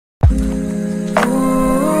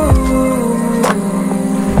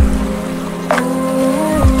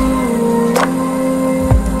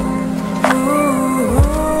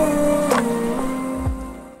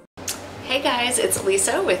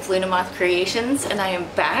with Moth Creations, and I am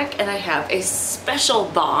back and I have a special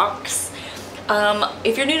box.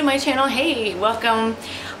 If you're new to my channel, hey, welcome.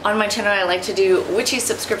 On my channel I like to do witchy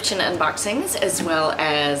subscription unboxings as well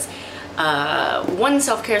as one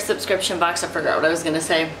self-care subscription box, I forgot what I was gonna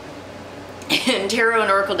say, and tarot and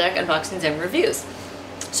oracle deck unboxings and reviews.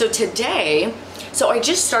 So today, I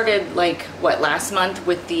just started like, last month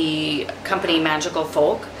with the company Magickal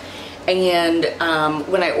Folk. And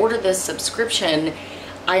when I ordered this subscription,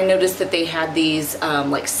 I noticed that they had these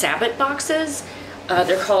like Sabbath boxes.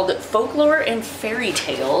 They're called Folklore and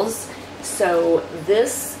Fairytales. So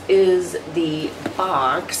this is the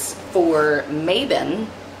box for Mabon.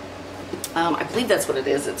 I believe that's what it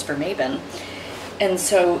is. It's for Mabon. And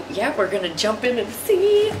so, yeah, we're gonna jump in and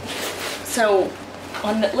see. So,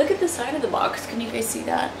 look at the side of the box. Can you guys see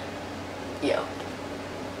that? Yeah.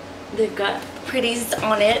 They've got pretties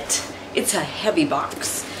on it. It's a heavy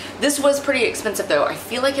box. This was pretty expensive though. I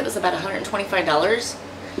feel like it was about $125.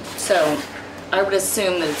 So I would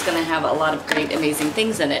assume that it's gonna have a lot of great, amazing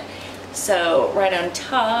things in it. So right on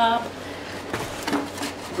top,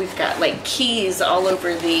 we've got like keys all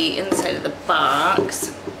over the inside of the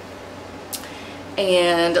box.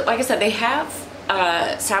 And like I said, they have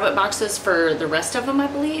Sabbath boxes for the rest of them, I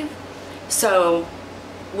believe. So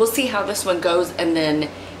we'll see how this one goes, and then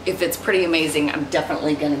if it's pretty amazing, I'm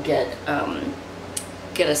definitely gonna get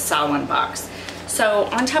a Samhain box. So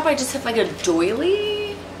on top I just have like a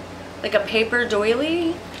doily, like a paper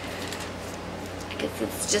doily. I guess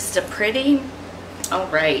it's just a pretty. All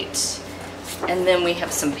right, and then we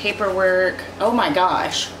have some paperwork. Oh my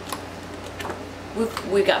gosh,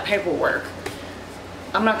 we got paperwork.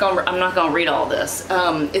 I'm not gonna read all this.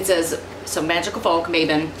 It says, so Magickal Folk,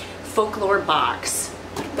 Mabon, Folklore box.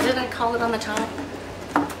 What did I call it on the top?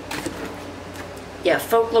 Yeah,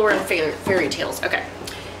 Folklore and Fairytales. Okay.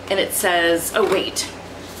 And it says, oh wait.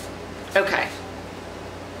 Okay.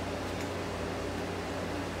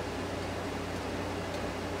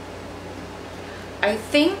 I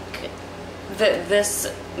think that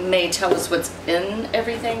this may tell us what's in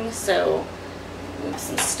everything, so move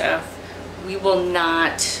some stuff. We will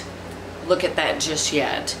not look at that just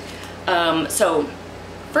yet. So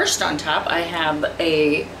first on top I have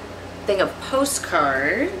a thing of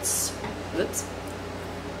postcards. Oops.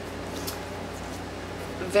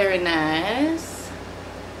 Very nice.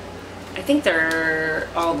 I think they're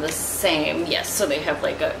all the same. Yes, so they have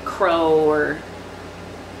like a crow or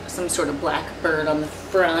some sort of black bird on the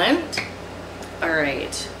front. All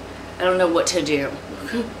right, I don't know what to do.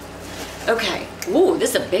 Okay, ooh,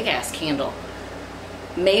 this is a big ass candle.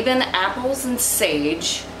 Mabon apples and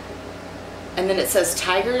sage. And then it says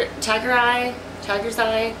tiger's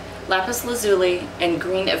eye, lapis lazuli, and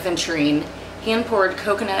green aventurine. Hand-poured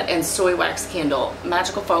coconut and soy wax candle.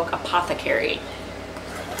 Magickal Folk Apothecary.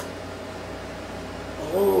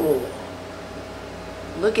 Oh.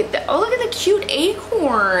 Look at that. Oh, look at the cute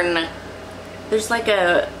acorn. There's like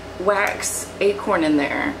a wax acorn in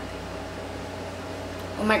there.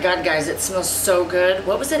 Oh my god, guys, it smells so good.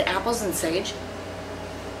 What was it? Apples and sage?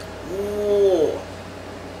 Ooh.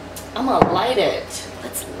 I'm gonna light it.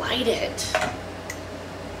 Let's light it.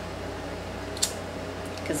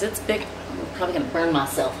 Because it's big. I'm probably gonna burn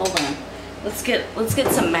myself. Hold on. Let's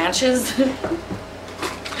get some matches.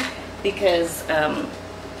 Because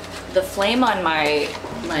the flame on my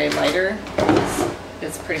lighter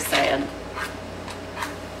is pretty sad.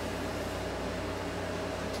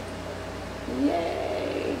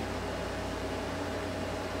 Yay.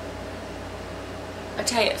 I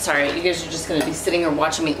tell you, sorry, you guys are just gonna be sitting here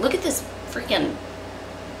watching me. Look at this freaking,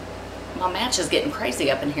 my match is getting crazy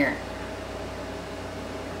up in here.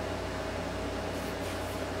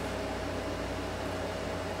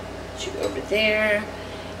 Over there.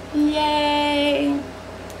 Yay.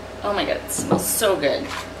 Oh my god, it smells so good.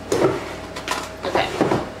 Okay.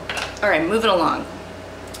 Alright, moving along.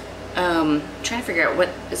 Trying to figure out what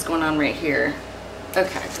is going on right here.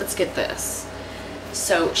 Okay, let's get this.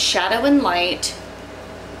 So, shadow and light,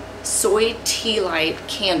 soy tea light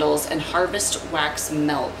candles, and harvest wax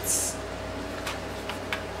melts.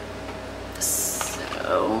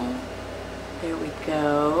 So, there we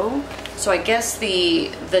go. So I guess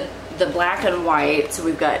the black and white, so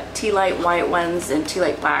we've got tea light white ones and tea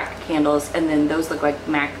light black candles, and then those look like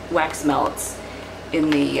wax melts in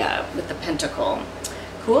the with the pentacle.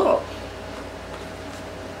 Cool.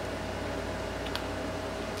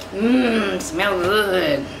 Smell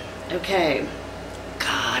good. Okay.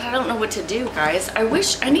 God, I don't know what to do, guys. I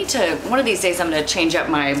need to, one of these days I'm gonna change up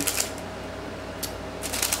my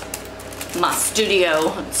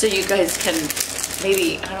studio so you guys can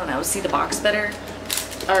maybe, I don't know, see the box better.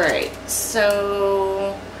 All right,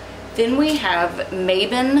 so then we have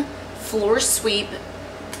Mabon Floor Sweep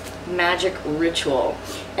Magic Ritual.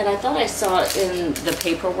 And I thought I saw in the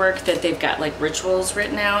paperwork that they've got like rituals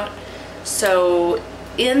written out. So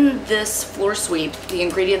in this floor sweep, the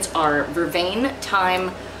ingredients are vervain,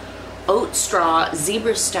 thyme, oat straw,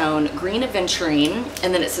 zebra stone, green aventurine,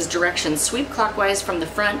 and then it says directions: sweep clockwise from the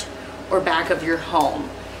front or back of your home.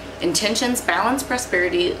 Intentions: balance,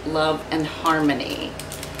 prosperity, love, and harmony.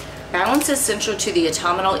 Balance is central to the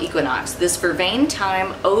autumnal equinox. This vervain,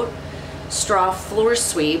 thyme, oat straw floor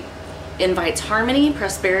sweep invites harmony,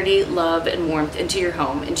 prosperity, love, and warmth into your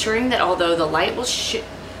home, ensuring that although the light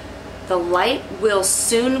will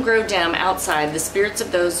soon grow dim outside, the spirits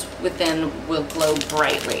of those within will glow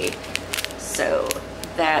brightly. So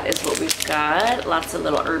that is what we've got. Lots of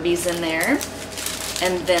little herbies in there.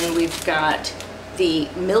 And then we've got the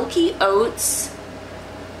Milky Oats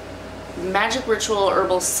Magic Ritual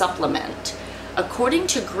Herbal Supplement. According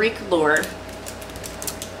to Greek lore,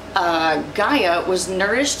 Gaia was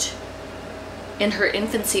nourished in her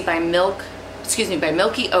infancy by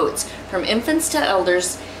milky oats. From infants to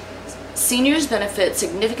elders, seniors benefit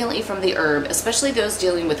significantly from the herb, especially those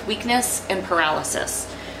dealing with weakness and paralysis.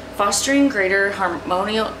 Fostering greater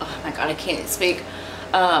hormonal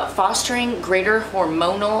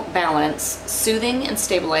balance, soothing and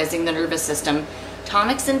stabilizing the nervous system.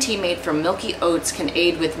 Tonics and tea made from milky oats can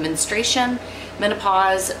aid with menstruation,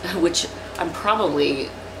 menopause, which I'm probably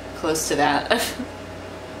close to that,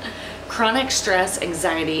 chronic stress,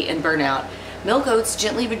 anxiety, and burnout. Milk oats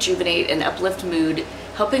gently rejuvenate and uplift mood,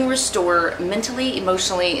 helping restore mentally,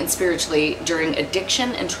 emotionally, and spiritually during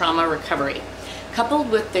addiction and trauma recovery. Coupled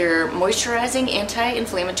with their moisturizing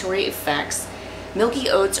anti-inflammatory effects, milky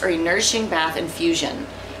oats are a nourishing bath infusion.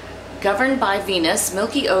 Governed by Venus,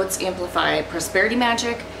 milky oats amplify prosperity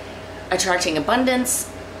magic, attracting abundance.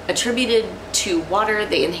 Attributed to water,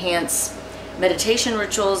 they enhance meditation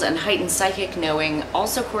rituals and heighten psychic knowing.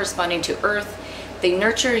 Also corresponding to Earth, they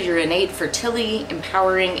nurture your innate fertility,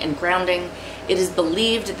 empowering and grounding. It is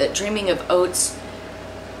believed that dreaming of oats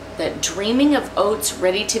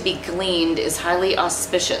ready to be gleaned is highly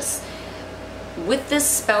auspicious. With this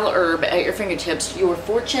spell herb at your fingertips, your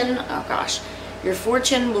fortune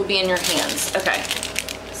will be in your hands. Okay,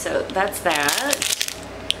 so that's that.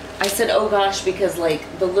 I said oh gosh because like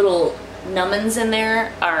the little numbins in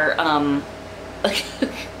there are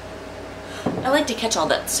I like to catch all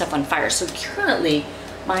that stuff on fire. So currently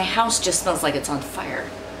my house just smells like it's on fire.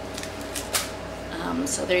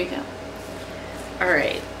 So there you go. All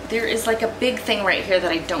right, there is like a big thing right here that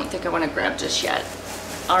I don't think I want to grab just yet.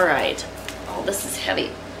 All right, oh, this is heavy.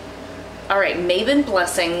 All right, Mabon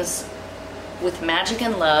Blessings with Magic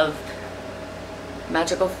and Love,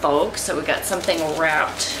 Magickal Folk. So we got something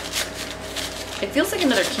wrapped. It feels like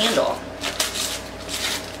another candle.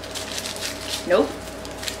 Nope.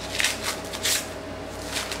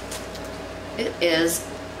 It is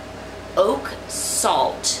oak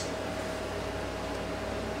salt.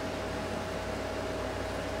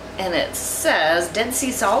 And it says Dead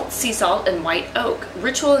Sea Salt, and white oak.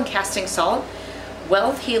 Ritual and casting salt,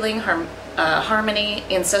 wealth, healing, harmony,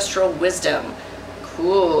 ancestral wisdom.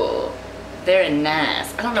 Cool. Very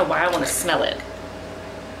nice. I don't know why I want to smell it.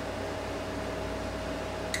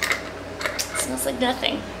 It smells like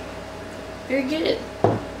nothing. Very good.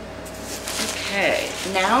 Okay,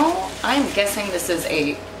 now I'm guessing this is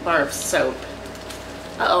a bar of soap.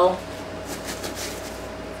 Uh-oh.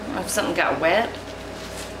 I don't know if something got wet.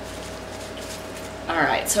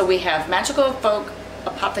 Alright, so we have Magickal Folk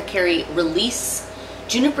Apothecary Release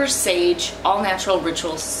Juniper Sage All Natural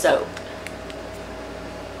Ritual Soap.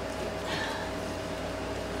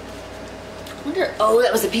 I wonder, oh,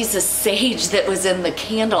 that was a piece of sage that was in the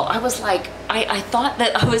candle. I was like, I thought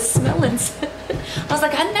that I was smelling, I was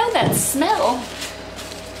like, I know that smell.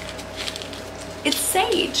 It's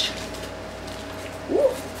sage. Ooh,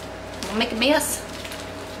 I'm gonna make a mess.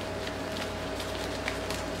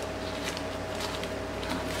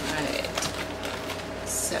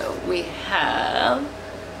 So we have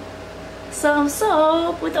some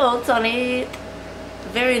soap with oats on it.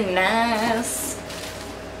 Very nice.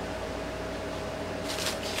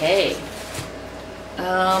 Okay.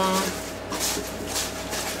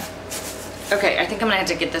 Okay, I think I'm gonna have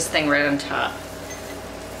to get this thing right on top.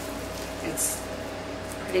 It's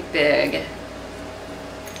pretty big.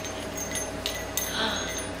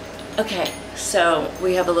 Okay, so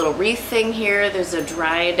we have a little wreath thing here. There's a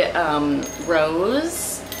dried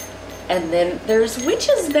rose. And then there's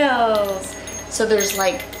witch's bells. So there's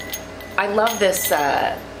like, I love this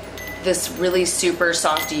this really super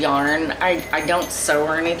soft yarn. I don't sew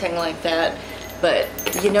or anything like that, But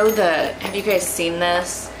you know have you guys seen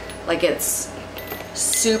this? Like it's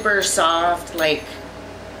super soft, like,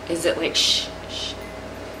 is it like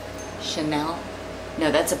Chanel?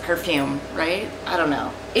 No, that's a perfume, right? I don't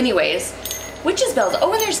know. Anyways, witch's bells.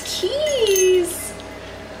 Oh, and there's keys.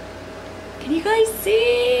 Can you guys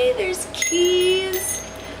see? There's keys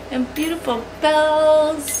and beautiful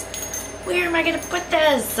bells. Where am I gonna put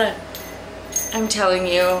this? I'm telling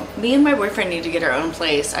you, me and my boyfriend need to get our own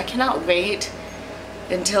place. I cannot wait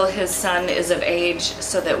until his son is of age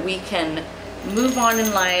so that we can move on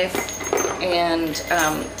in life and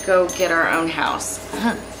go get our own house.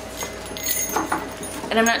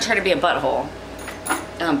 And I'm not trying to be a butthole.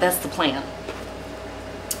 That's the plan.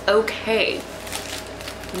 Okay.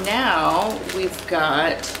 Now we've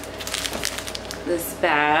got this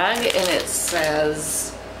bag and it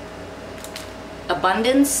says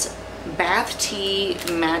Abundance Bath Tea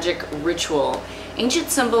Magic Ritual. Ancient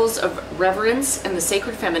symbols of reverence and the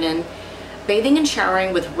sacred feminine. Bathing and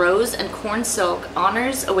showering with rose and corn silk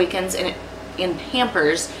honors, awakens, and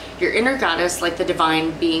pampers your inner goddess like the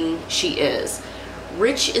divine being she is.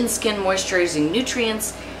 Rich in skin moisturizing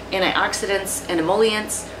nutrients, antioxidants, and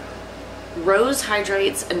emollients, rose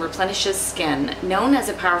hydrates and replenishes skin. Known as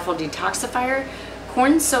a powerful detoxifier,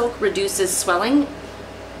 corn silk reduces swelling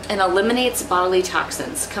and eliminates bodily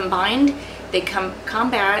toxins. Combined, they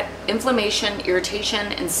combat inflammation,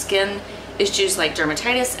 irritation, and skin issues like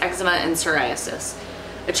dermatitis, eczema, and psoriasis.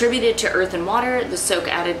 Attributed to earth and water, the soak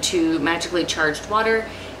added to magically charged water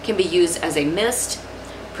can be used as a mist,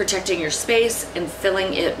 protecting your space and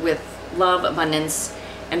filling it with love, abundance,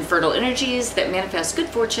 and fertile energies that manifest good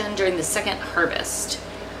fortune during the second harvest.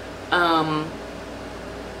 And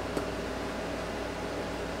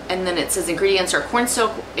then it says ingredients are corn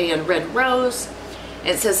silk and red rose. And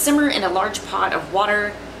it says simmer in a large pot of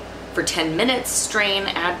water for 10 minutes, strain,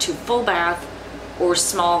 add to full bath or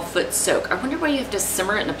small foot soak. I wonder why you have to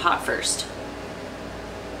simmer it in a pot first.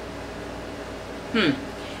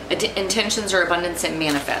 Intentions are abundance and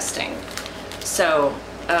manifesting. So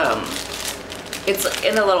it's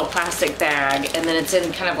in a little plastic bag, and then it's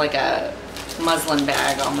in kind of like a muslin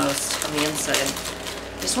bag almost on the inside.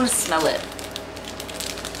 I just want to smell it.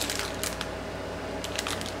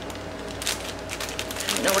 I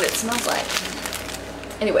don't know what it smells like.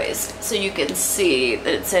 Anyways, so you can see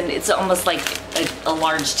that it's almost like a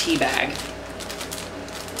large tea bag.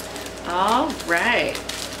 All right.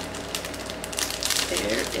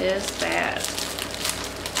 There is that.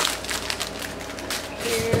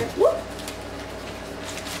 Here. Whoop.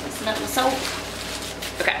 Messing up my soap.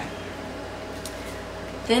 Okay.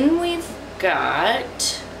 Then we've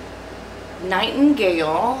got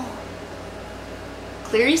Nightingale.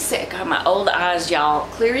 Clary Sage. God, my old eyes, y'all.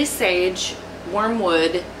 Clary Sage,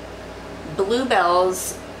 Wormwood,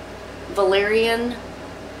 Bluebells, Valerian,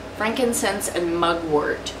 Frankincense, and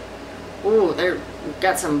Mugwort. Ooh, they've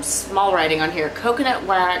got some small writing on here. Coconut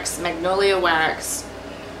wax, magnolia wax,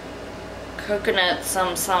 coconut,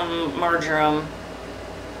 some marjoram.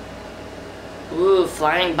 Ooh,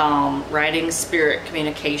 flying balm, writing, spirit,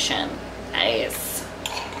 communication. Nice.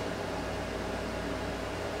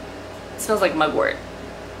 It smells like mugwort.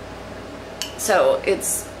 So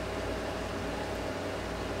it's,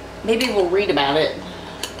 maybe we'll read about it,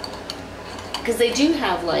 because they do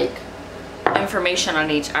have like information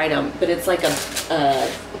on each item, but it's like a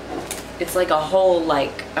whole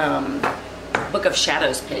like Book of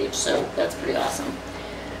Shadows page, so that's pretty awesome.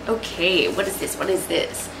 Okay, what is this? What is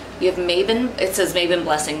this? You have Mabon. It says Mabon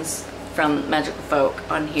Blessings from Magickal Folk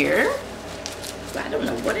on here. I don't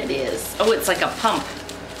know what it is. Oh, it's like a pump.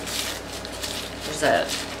 There's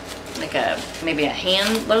maybe a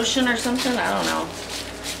hand lotion or something. I don't know.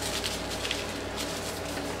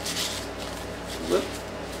 Whoop.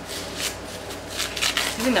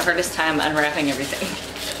 I'm having the hardest time unwrapping everything.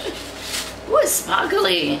 Ooh, it's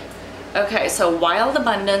sparkly. Okay, so Wild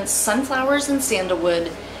Abundance, Sunflowers and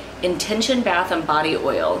Sandalwood, Intention Bath and Body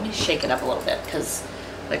Oil. Let me shake it up a little bit, because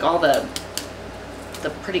like all the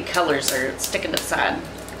pretty colors are sticking to the side.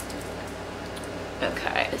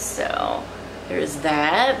 Okay, so there's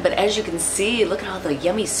that. But as you can see, look at all the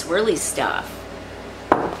yummy swirly stuff.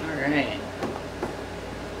 All right.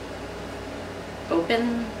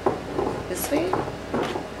 Open this way.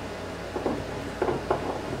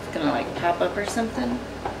 It's gonna like pop up or something.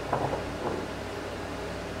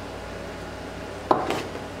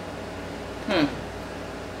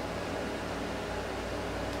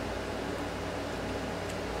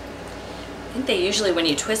 I think they usually, when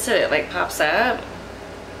you twist it, it like pops up.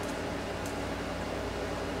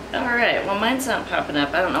 Alright, well mine's not popping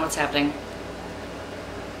up. I don't know what's happening.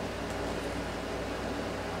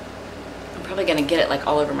 I'm probably gonna get it like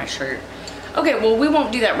all over my shirt. Okay, well, we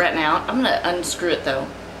won't do that right now. I'm gonna unscrew it though.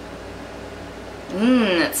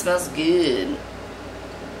 It smells good.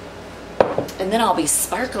 And then I'll be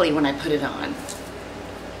sparkly when I put it on.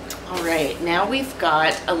 All right, now we've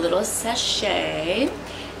got a little sachet,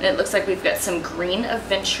 and it looks like we've got some green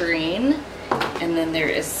aventurine, and then there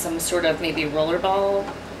is some sort of maybe rollerball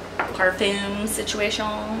parfum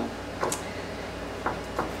situation.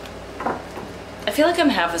 I feel like I'm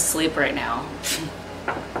half asleep right now.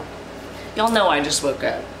 Y'all know I just woke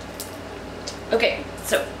up. Okay,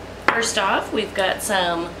 so first off, we've got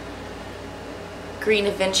some green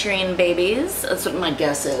aventurine babies. That's what my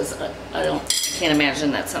guess is. I can't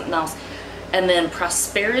imagine that's something else. And then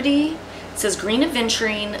prosperity. It says green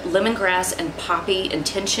aventurine, lemongrass, and poppy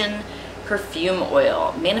intention perfume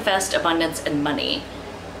oil. Manifest abundance and money.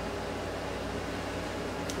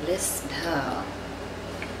 Let's smell.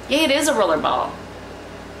 Yeah, it is a rollerball.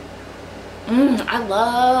 I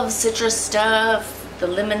love citrus stuff. The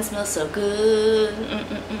lemon smells so good.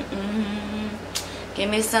 Give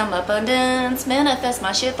me some abundance. Manifest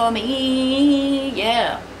my shit for me.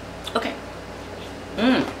 Yeah. Okay.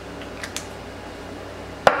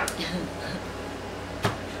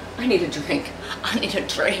 I need a drink. I need a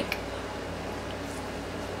drink.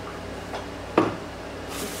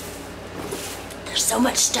 There's so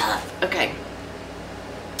much stuff. Okay.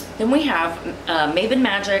 Then we have Mabon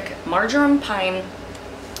Magic Marjoram Pine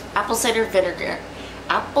Apple Cider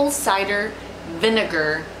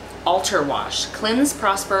Vinegar Altar Wash. Cleanse,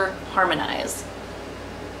 prosper, harmonize.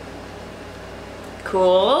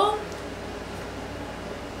 Cool.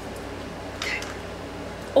 Okay.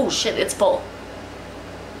 Oh shit, it's full.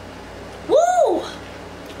 Woo!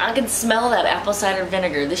 I can smell that apple cider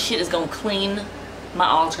vinegar. This shit is gonna clean my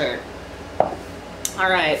altar.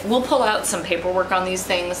 Alright, we'll pull out some paperwork on these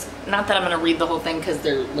things. Not that I'm going to read the whole thing because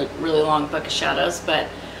they're like really long book of shadows, but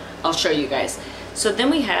I'll show you guys. So then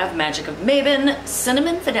we have Magic of Mabon,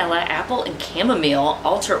 Cinnamon, Vanilla, Apple, and Chamomile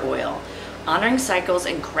Altar Oil. Honoring cycles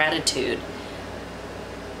and gratitude.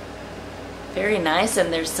 Very nice,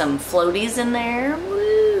 and there's some floaties in there.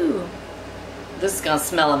 Woo! This is going to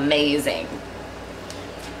smell amazing.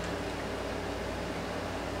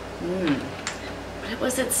 What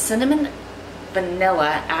was it? Cinnamon,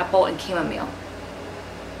 vanilla, apple, and chamomile.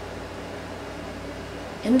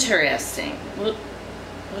 Interesting. We'll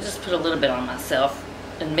just put a little bit on myself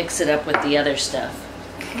and mix it up with the other stuff.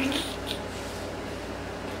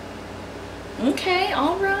 Okay,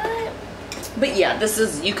 all right. But yeah, this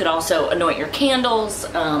is, you could also anoint your candles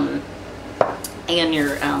and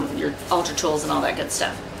your altar tools and all that good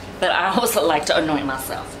stuff. But I also like to anoint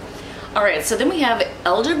myself. All right, so then we have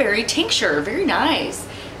elderberry tincture. Very nice.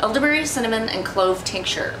 Elderberry, cinnamon, and clove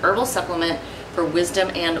tincture. Herbal supplement for wisdom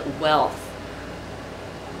and wealth.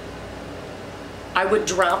 I would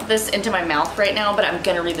drop this into my mouth right now, but I'm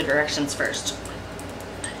gonna read the directions first.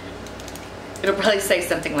 It'll probably say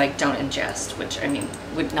something like don't ingest, which I mean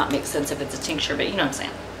would not make sense if it's a tincture, but you know what I'm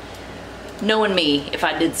saying. Knowing me, if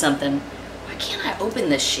I did something, why can't I open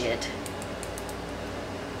this shit?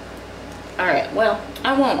 All right, well,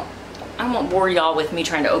 I won't bore y'all with me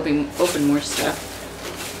trying to open more stuff.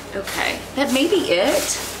 Okay, that may be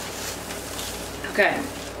it. Okay,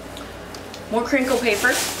 more crinkle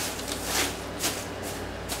paper.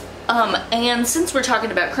 And since we're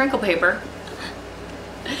talking about crinkle paper,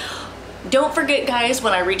 don't forget guys,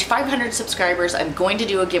 when I reach 500 subscribers, I'm going to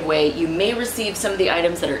do a giveaway. You may receive some of the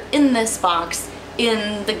items that are in this box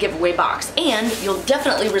in the giveaway box, and you'll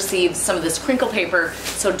definitely receive some of this crinkle paper,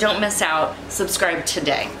 so don't miss out. Subscribe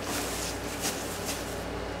today.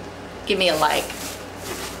 Give me a like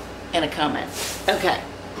and a comment. Okay.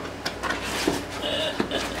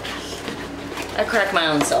 I cracked my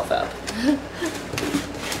own self up.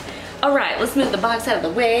 All right, let's move the box out of the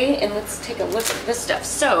way and let's take a look at this stuff.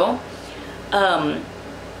 So,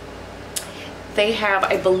 they have,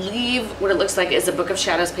 I believe, what it looks like is a Book of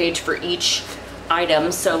Shadows page for each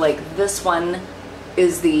item. So like this one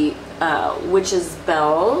is the Witch's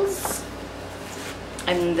Bells.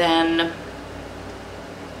 And then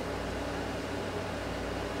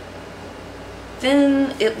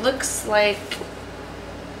it looks like,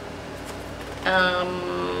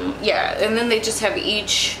 yeah, and then they just have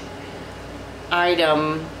each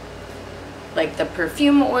item, like the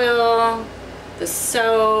perfume oil, the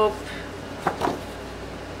soap,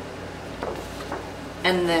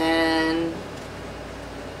 and then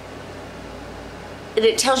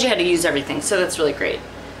it tells you how to use everything, so that's really great.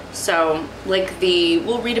 So like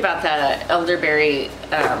we'll read about that elderberry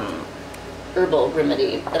herbal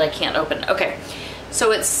remedy that I can't open. Okay,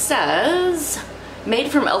 so it says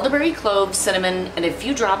Made from elderberry, clove, cinnamon, and a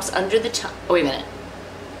few drops under the tongue. Oh, wait a minute.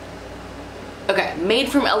 Okay, made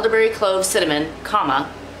from elderberry, clove, cinnamon, comma,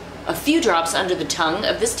 a few drops under the tongue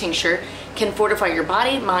of this tincture can fortify your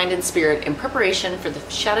body, mind, and spirit in preparation for the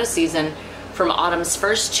shadow season from autumn's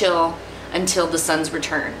first chill until the sun's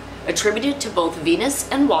return. Attributed to both Venus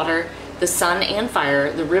and water, the sun and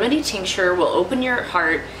fire, the remedy tincture will open your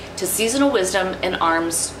heart to seasonal wisdom and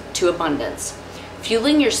arms to abundance.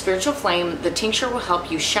 Fueling your spiritual flame, the tincture will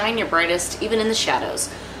help you shine your brightest even in the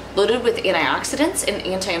shadows. Loaded with antioxidants and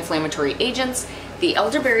anti-inflammatory agents, the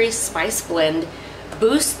elderberry spice blend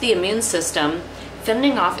boosts the immune system,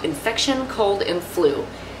 fending off infection, cold, and flu.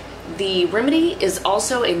 The remedy is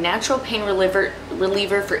also a natural pain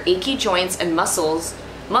reliever for achy joints and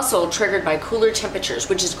muscle triggered by cooler temperatures,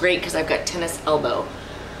 which is great because I've got tennis elbow.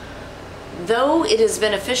 Though it is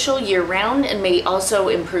beneficial year-round and may also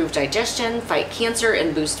improve digestion, fight cancer,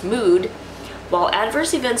 and boost mood, while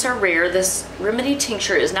adverse events are rare, this remedy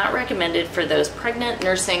tincture is not recommended for those pregnant,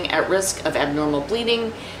 nursing, at risk of abnormal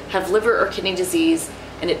bleeding, have liver or kidney disease,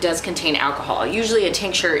 and it does contain alcohol. Usually a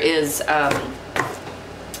tincture is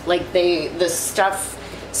like the stuff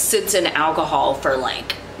sits in alcohol for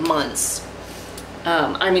like months.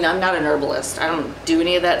 I mean, I'm not an herbalist. I don't do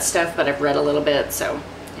any of that stuff, but I've read a little bit, so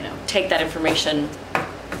you know, take that information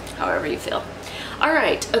however you feel. All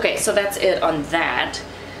right, okay, so that's it on that.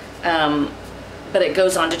 But it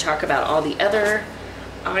goes on to talk about all the other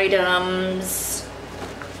items.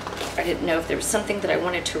 I didn't know if there was something that I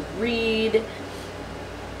wanted to read.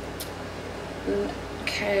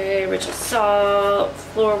 Okay, Ritual Salt,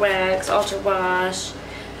 Floor Wax, Altar Wash,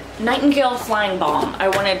 Nightingale Flying Balm. I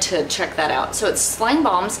wanted to check that out. So its flying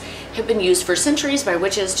balms have been used for centuries by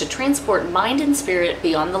witches to transport mind and spirit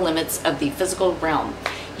beyond the limits of the physical realm.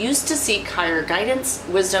 Used to seek higher guidance,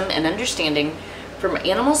 wisdom, and understanding from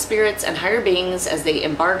animal spirits and higher beings as they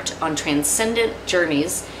embarked on transcendent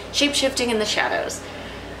journeys, shape-shifting in the shadows.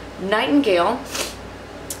 Nightingale,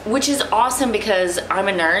 which is awesome because I'm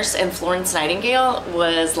a nurse and Florence Nightingale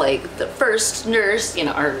was like the first nurse, you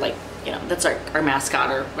know, or like, you know, that's our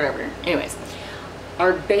mascot or whatever. Anyways,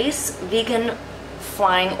 our base vegan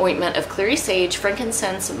flying ointment of clary sage,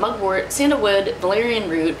 frankincense, mugwort, sandalwood,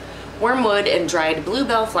 valerian root, wormwood, and dried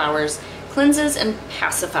bluebell flowers cleanses and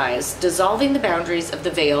pacifies, dissolving the boundaries of the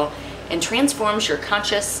veil and transforms your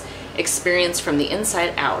conscious experience from the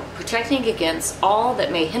inside out, protecting against all that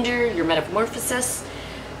may hinder your metamorphosis.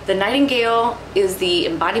 The Nightingale is the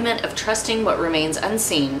embodiment of trusting what remains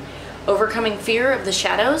unseen, overcoming fear of the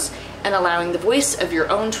shadows, and allowing the voice of your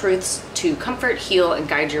own truths to comfort, heal, and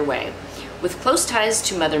guide your way. With close ties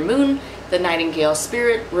to Mother Moon, the Nightingale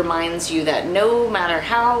spirit reminds you that no matter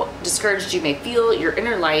how discouraged you may feel, your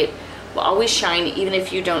inner light will always shine even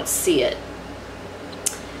if you don't see it.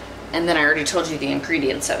 And then I already told you the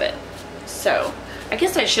ingredients of it. So I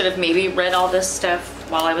guess I should have maybe read all this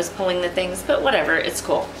stuff while I was pulling the things, but whatever, it's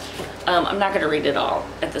cool. I'm not going to read it all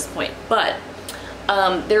at this point, but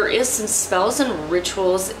there is some spells and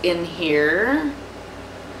rituals in here.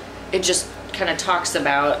 It just kind of talks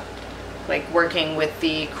about like working with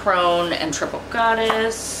the crone and triple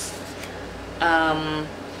goddess.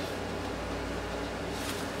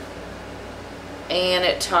 And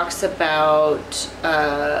it talks about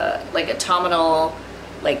like autumnal,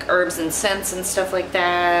 like herbs and scents and stuff like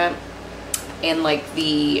that, and like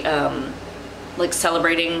the like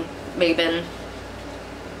celebrating Mabon.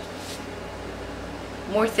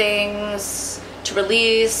 More things to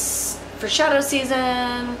release for shadow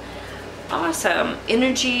season. Awesome.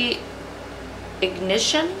 Energy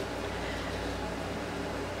ignition.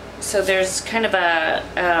 So there's kind of a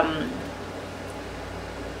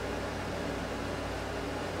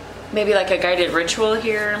maybe like a guided ritual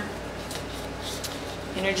here.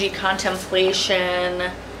 Energy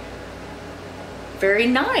contemplation. Very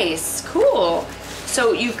nice. Cool.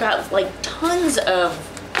 So you've got like tons of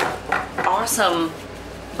awesome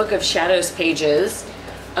Book of Shadows pages.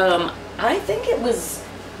 I think it was,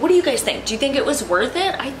 what do you guys think? Do you think it was worth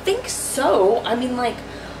it? I think so. I mean, like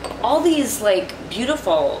all these like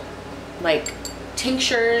beautiful like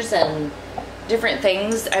tinctures and different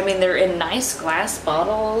things. I mean, they're in nice glass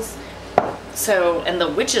bottles. So, and the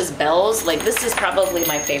witch's bells, like this is probably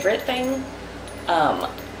my favorite thing.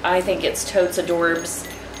 I think it's totes adorbs.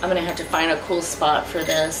 I'm gonna have to find a cool spot for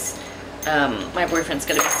this. My boyfriend's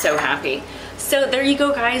gonna be so happy. So there you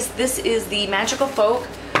go, guys. This is the Magickal Folk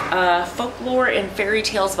Folklore and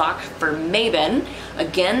Fairytales box for Mabon.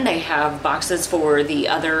 Again, they have boxes for the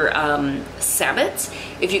other Sabbats.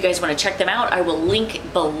 If you guys want to check them out, I will link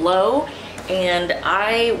below, and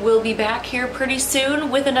I will be back here pretty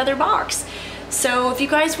soon with another box. So if you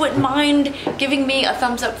guys wouldn't mind giving me a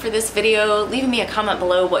thumbs up for this video, leaving me a comment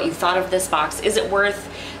below what you thought of this box. Is it worth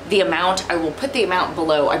the amount? I will put the amount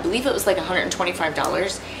below. I believe it was like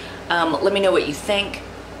 $125. Let me know what you think.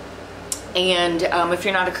 And if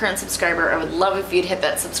you're not a current subscriber, I would love if you'd hit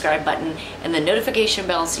that subscribe button and the notification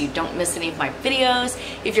bell so you don't miss any of my videos.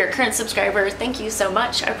 If you're a current subscriber, thank you so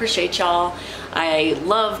much. I appreciate y'all. I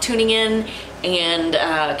love tuning in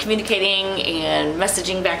and communicating and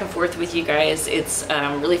messaging back and forth with you guys. It's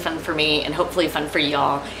really fun for me and hopefully fun for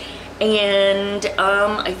y'all. And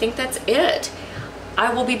I think that's it.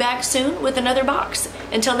 I will be back soon with another box.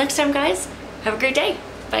 Until next time, guys, have a great day.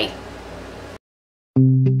 Bye.